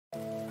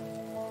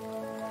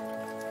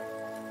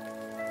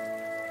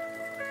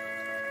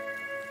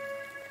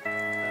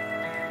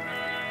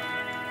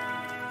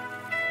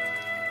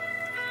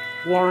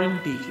Warren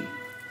Beatty.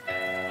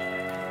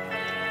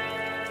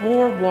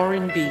 More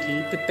Warren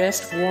Beatty, the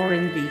best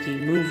Warren Beatty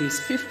movies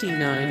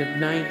 59 of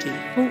 90.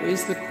 Who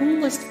is the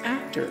coolest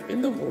actor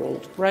in the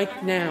world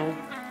right now?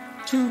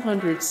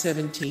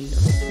 217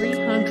 of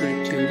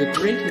 302. The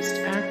greatest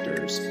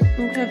actors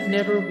who have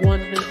never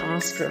won an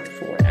Oscar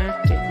for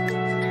acting.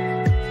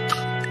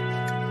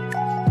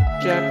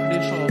 Jack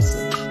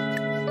Nicholson.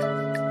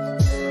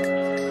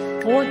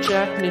 More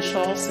Jack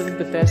Nicholson,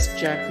 the best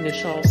Jack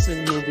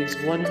Nicholson movies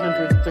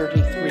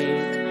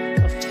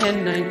 133 of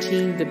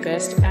 1019. The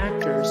best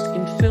actors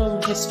in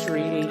film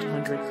history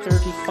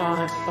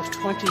 835 of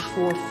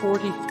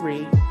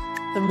 2443.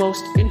 The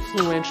most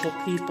influential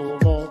people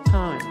of all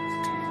time.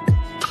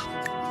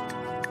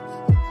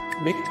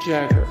 Mick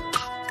Jagger.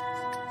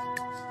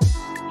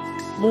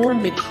 More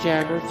Mick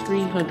Jagger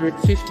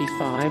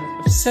 355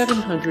 of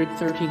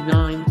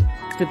 739.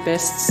 The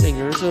best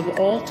singers of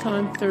all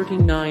time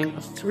 39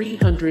 of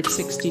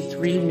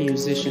 363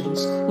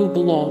 musicians who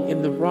belong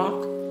in the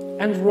Rock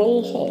and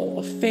Roll Hall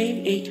of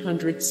Fame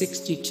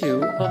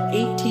 862 of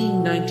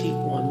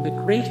 1891. The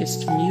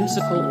greatest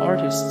musical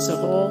artists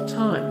of all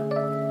time.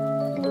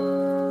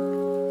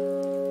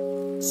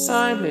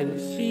 Simon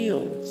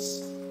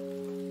Fields.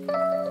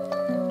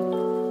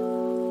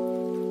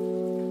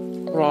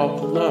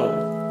 Rob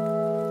Lowe.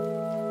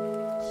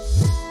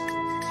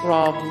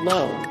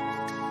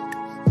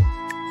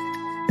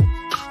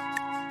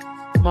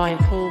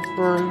 Michael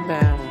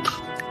Birnbaum.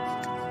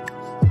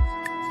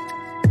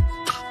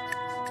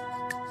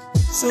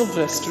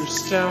 Sylvester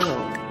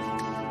Stallone.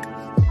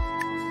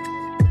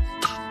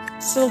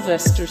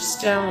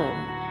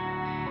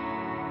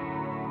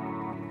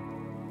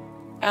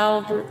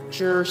 Albert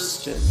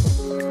Gerston.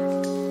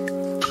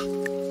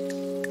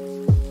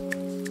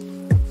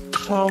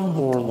 Tom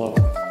Morello.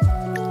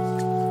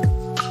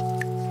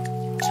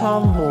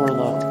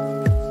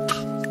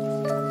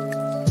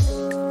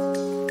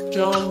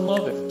 Jon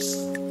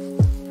Lovitz.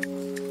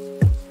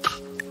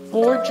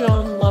 More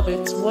Jon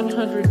Lovitz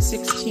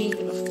 116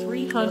 of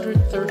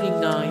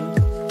 339.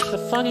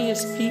 The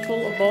funniest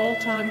people of all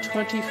time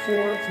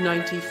 24 of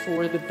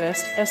 94. The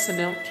best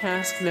SNL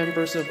cast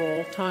members of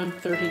all time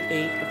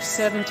 38 of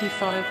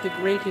 75. The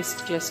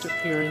greatest guest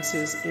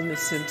appearances in The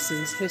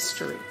Simpsons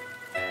history.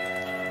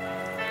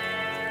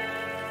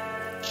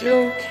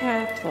 Joe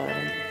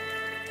Kaplan.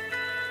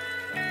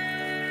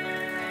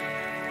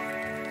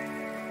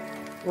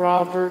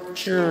 Robert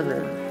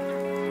Gerner.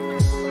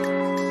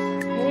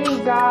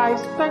 Hey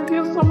guys, thank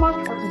you so much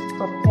for the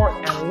support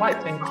and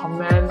likes and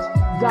comments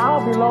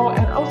down below,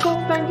 and also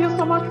thank you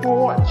so much for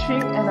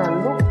watching, and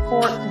I look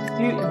forward to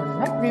see you in the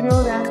next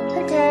video. Then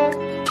take care,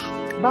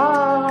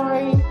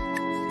 bye.